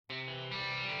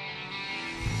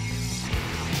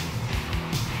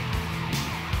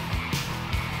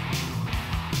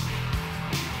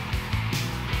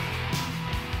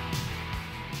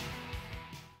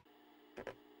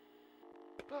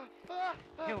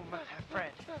my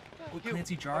friend. Oh,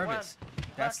 Clancy Jarvis.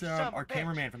 That's the our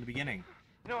cameraman from the beginning.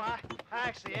 No, I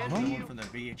actually The envy one you. from the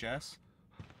VHS.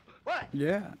 What?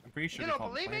 Yeah. I'm pretty sure You they don't call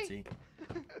him believe Clancy.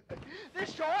 me?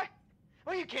 This toy?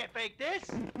 Well, you can't fake this.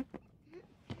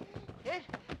 It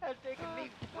has taken me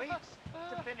weeks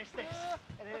to finish this,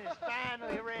 and it is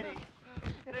finally ready.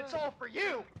 And it's all for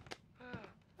you.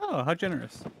 Oh, how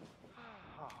generous.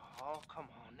 Oh, come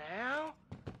on now.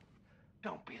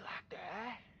 Don't be like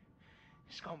that.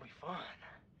 It's gonna be fun.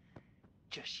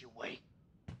 Just you wait.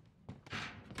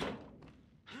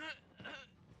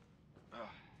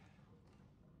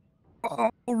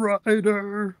 All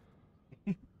righter.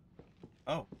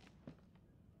 Oh.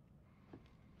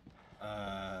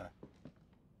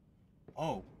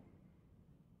 Oh.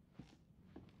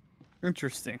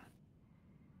 Interesting.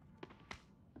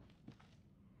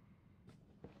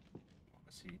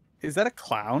 Let's see. Is that a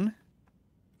clown?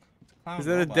 It's a clown Is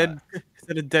that robot. Is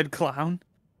that a dead clown?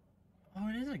 Oh,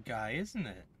 it is a guy, isn't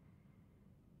it?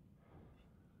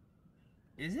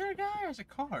 Is it a guy or is it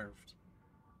carved?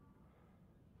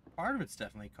 Part of it's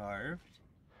definitely carved.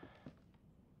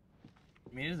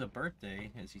 I mean, it is a birthday,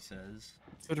 as he says.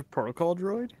 Is it a protocol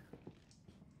droid?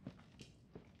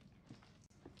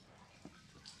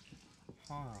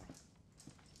 Huh.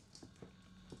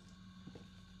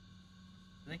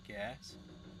 Is that gas?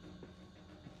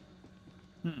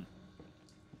 Hmm.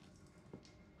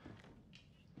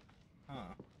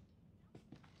 Huh.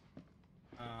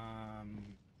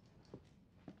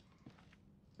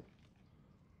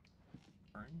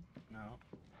 Burn? No.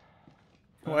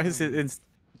 Why is it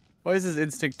Why is his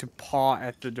instinct to paw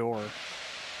at the door?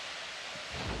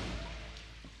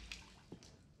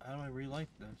 How do I relight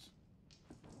this?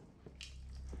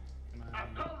 Can I...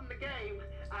 I've told him the game.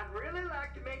 I'd really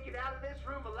like to make it out of this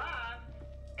room alive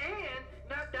and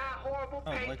not die a horrible,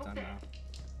 Oh, light's painful on death.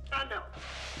 now. I know.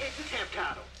 It's a temp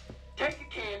title. Take a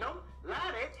candle,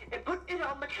 light it, and put it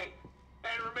on the cake.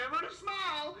 And remember to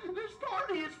smile. This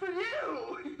party is for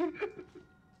you.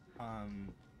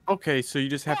 Okay, so you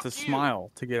just have to Fuck you.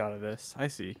 smile to get out of this. I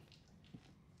see.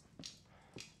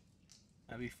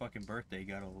 Happy fucking birthday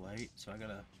got a light, so I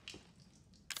gotta...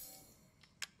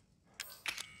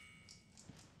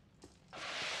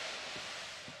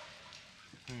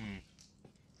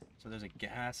 So there's a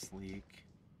gas leak.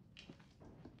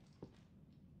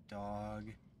 Dog.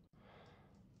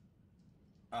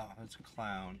 Oh, that's a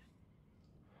clown.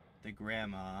 The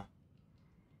grandma.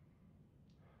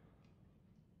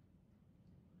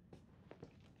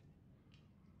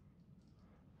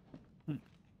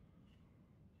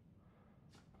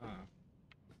 Huh.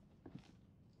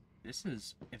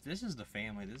 If this is the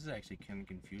family, this is actually kind of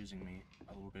confusing me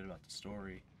a little bit about the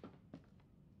story.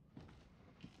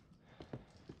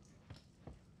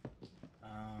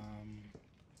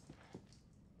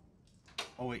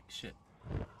 Oh wait, shit.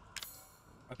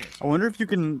 Okay. So I wonder if you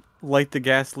can light the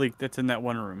gas leak that's in that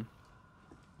one room.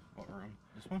 what room?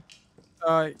 This one?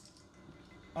 Oh,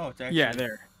 it's actually... yeah,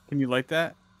 there. Can you light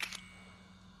that?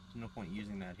 There's no point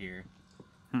using that here.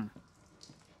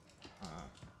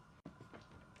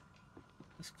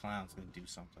 This clown's gonna do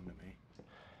something to me.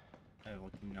 I have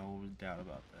like no doubt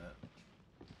about that.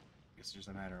 I guess it's just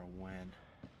a matter of when.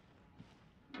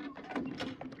 Can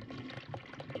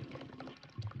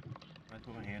I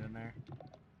put my hand in there?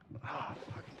 Ah,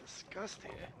 fucking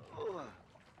disgusting. Yeah. Ugh.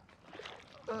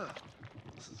 Ugh.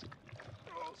 This is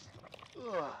gross.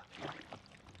 Ugh.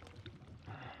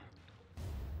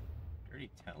 Dirty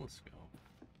telescope.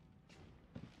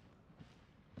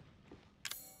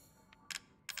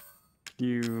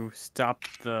 You stop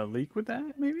the leak with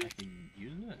that, maybe? I can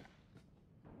use it.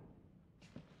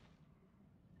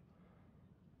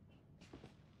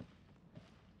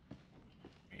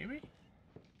 Maybe?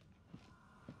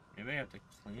 Maybe I have to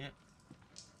clean it.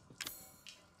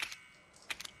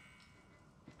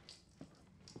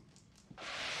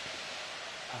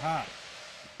 Aha!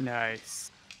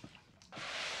 Nice.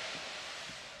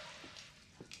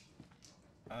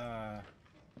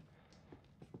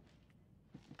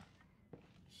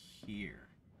 Here.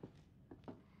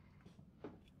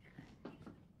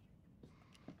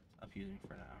 Stop using it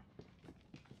for now.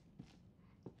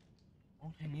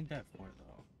 What do I need that for,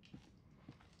 though?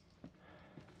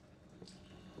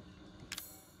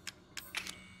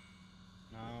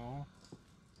 No.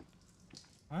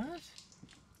 What?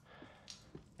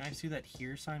 Can I see that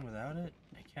here sign without it?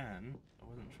 I can. It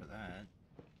wasn't for that.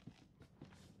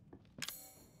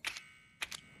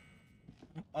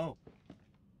 Oh.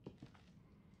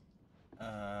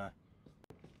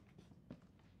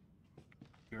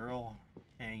 Girl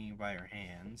hanging by her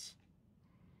hands.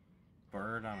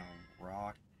 Bird on a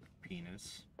rock.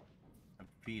 Penis. A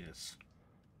fetus.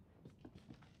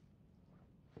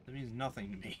 That means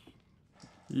nothing to me.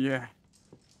 Yeah.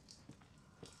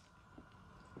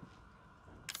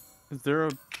 Is there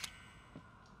a...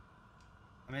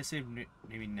 I may save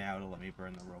maybe now to let me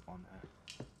burn the rope on that.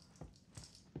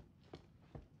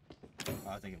 Oh,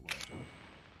 I think it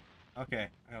will. Okay,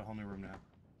 I got a whole new room now.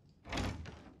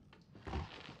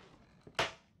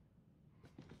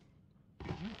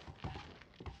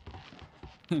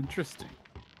 Interesting.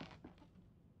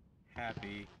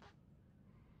 Happy.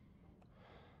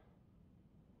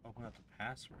 Open up the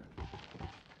password.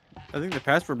 I think the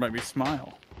password might be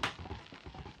smile.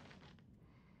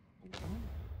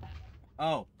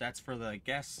 Oh, that's for the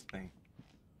gas thing.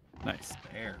 Nice.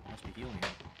 The air must be helium.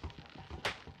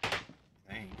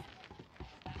 Dang.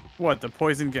 What, the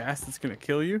poison gas that's gonna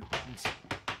kill you? Do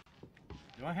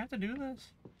I have to do this?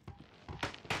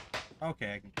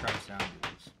 Okay, I can crouch down and do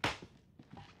this.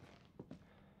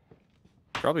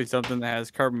 Probably something that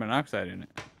has carbon monoxide in it.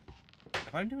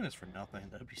 If I'm doing this for nothing,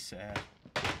 that'd be sad.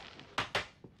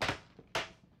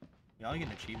 Yeah, I'll get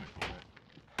an achievement for it.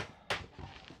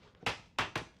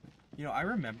 You know, I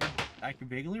can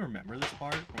vaguely remember this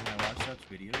part when I watched such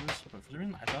videos, but for some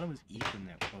reason I thought it was Ethan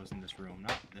that was in this room,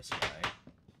 not this guy.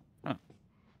 Huh.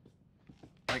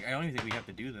 Like, I don't even think we have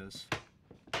to do this.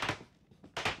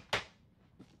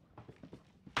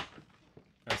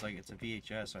 Because, like, it's a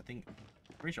VHS, so I think, I'm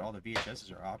pretty sure all the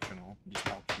VHSs are optional. It just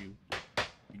helps you if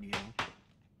you need them.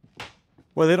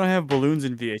 Well, they don't have balloons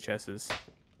in VHSs.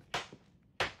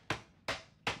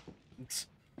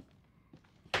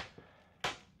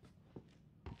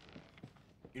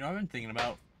 You know, I've been thinking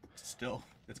about, still,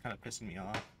 it's kind of pissing me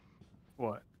off.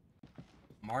 What?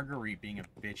 Marguerite being a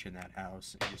bitch in that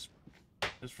house, and just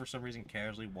for some reason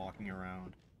casually walking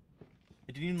around.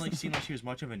 It didn't even like seem like she was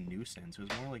much of a nuisance. It was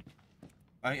more like,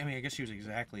 I mean, I guess she was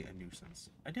exactly a nuisance.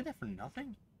 I did that for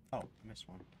nothing? Oh, I missed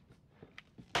one.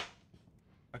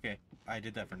 Okay, I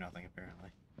did that for nothing apparently.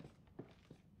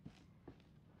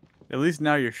 At least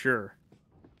now you're sure.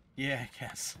 Yeah, I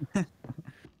guess.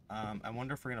 I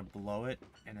wonder if we're gonna blow it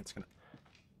and it's gonna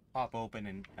pop open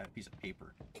and have a piece of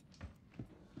paper.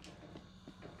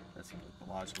 That seems like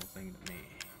the logical thing to me.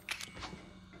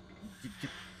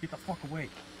 Get the fuck away.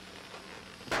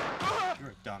 You're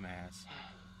a dumbass.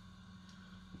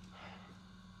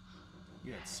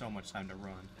 You had so much time to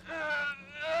run.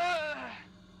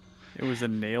 It was a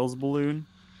nails balloon.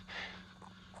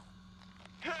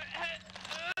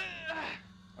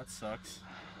 That sucks.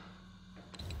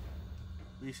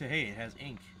 At least, hey, it has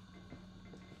ink.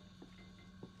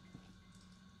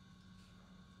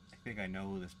 I think I know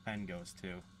who this pen goes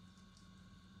to.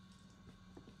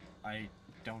 I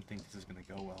don't think this is gonna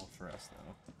go well for us,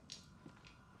 though.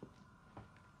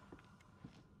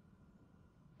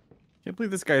 Can't believe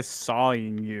this guy's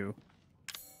sawing you.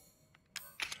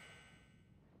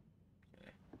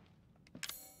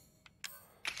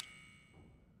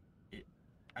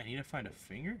 I need to find a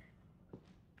finger?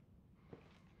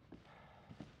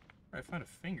 I found a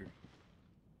finger.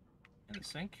 In the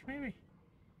sink, maybe?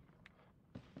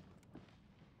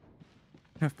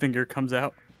 A finger comes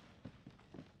out.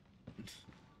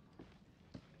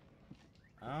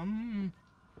 Can't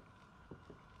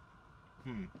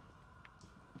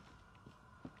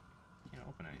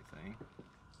open anything.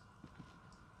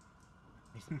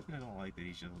 I don't like that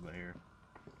he's just there.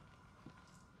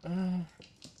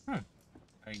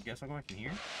 I guess I'll go back in here.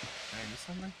 Did I miss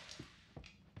something?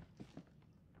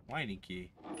 Winding key.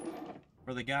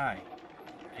 For the guy.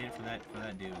 I need it for that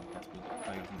dude. That's what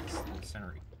I was in this little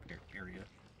center area.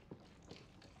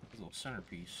 This little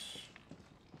centerpiece.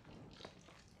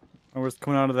 Or it's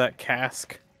coming out of that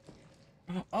cask.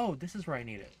 Oh, this is where I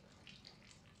need it.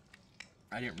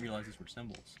 I didn't realize these were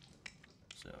symbols.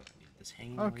 So I need this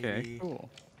hanging lady. Cool.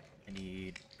 I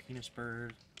need penis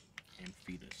bird and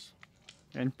fetus.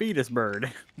 And fetus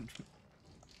bird.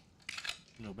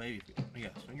 Little baby. We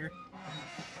got a finger.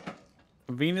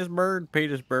 Venus bird,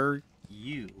 Petus bird,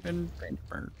 You. and Venus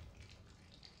bird.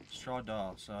 Straw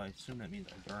doll, so I assume that means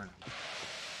I burn him.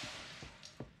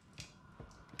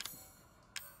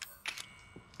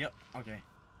 Yep, okay.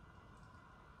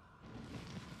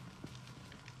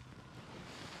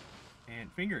 And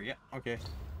finger, yeah, okay.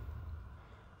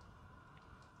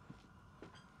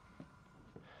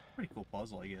 Pretty cool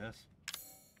puzzle, I guess.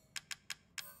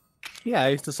 Yeah, I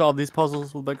used to solve these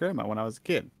puzzles with my grandma when I was a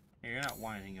kid. Hey, you're not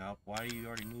winding up. Why are you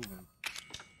already moving?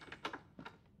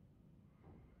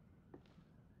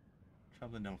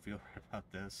 Something don't feel right about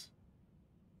this.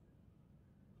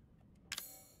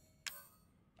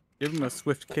 Give him a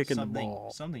swift kick in the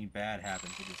ball. Something bad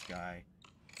happened to this guy.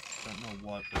 Don't know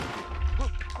what.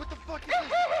 What the fuck is this?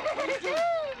 What are you doing?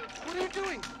 What are you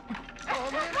doing?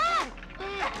 Oh man!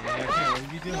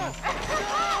 you doing?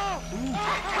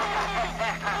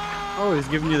 Oh, he's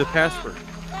giving you the password.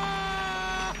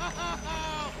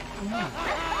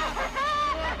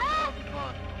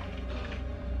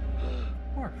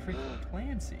 Poor freaking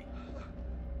Clancy.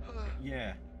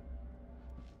 Yeah.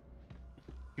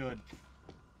 Good.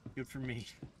 Good for me.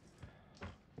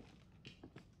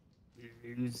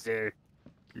 Loser.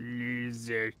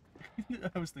 Loser.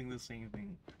 I was thinking the same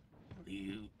thing.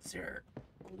 Loser.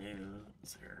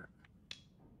 Loser.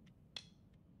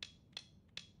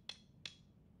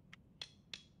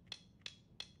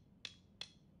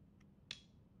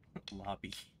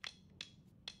 Lobby.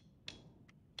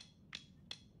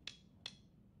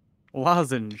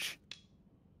 Lozenge.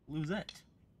 Losette.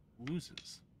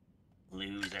 Loses.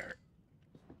 Loser.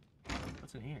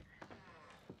 What's in here?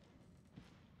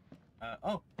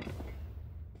 Oh.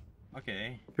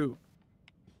 Okay. Who?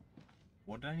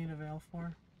 What did I need a valve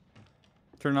for?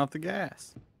 Turn off the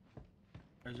gas.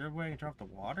 Is there a way I can turn off the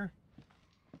water?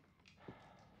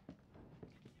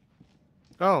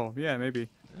 Oh, yeah, maybe.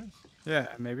 Yes. Yeah,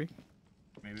 maybe.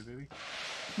 Maybe, baby.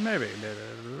 Maybe.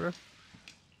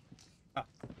 Ah.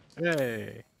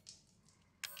 Hey.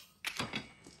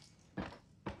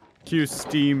 Cue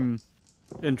Steam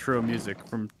intro music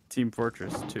from Team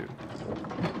Fortress 2.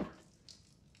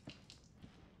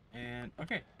 And,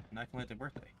 okay. Now I can light the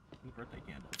birthday. Birthday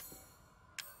candle.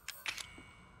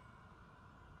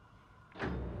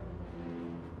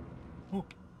 Oh.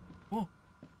 Oh.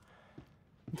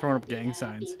 Throwing up gang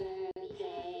signs.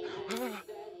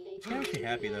 I'm actually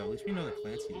happy though. At least we know that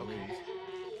Clancy lives.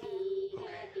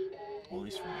 Okay. Well, at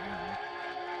least for now.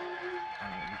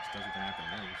 At least does what they have to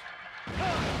lose.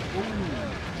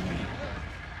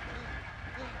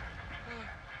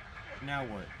 Now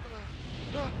what?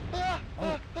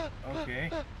 Oh, okay.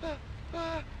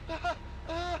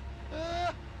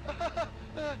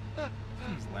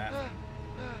 He's laughing.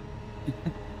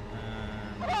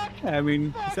 Yeah, I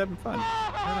mean, he's having fun.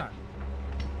 Shut up.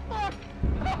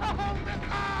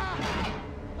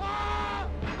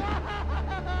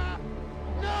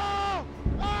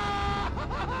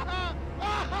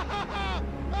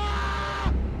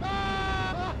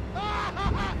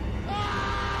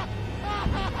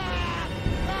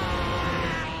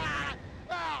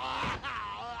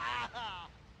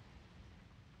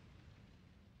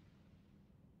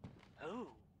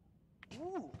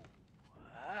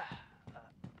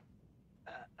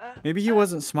 Maybe he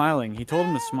wasn't smiling. He told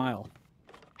him to smile.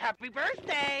 Happy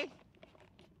birthday!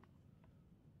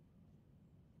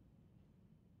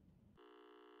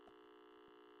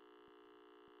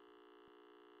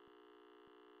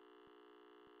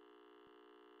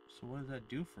 So what does that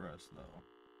do for us, though?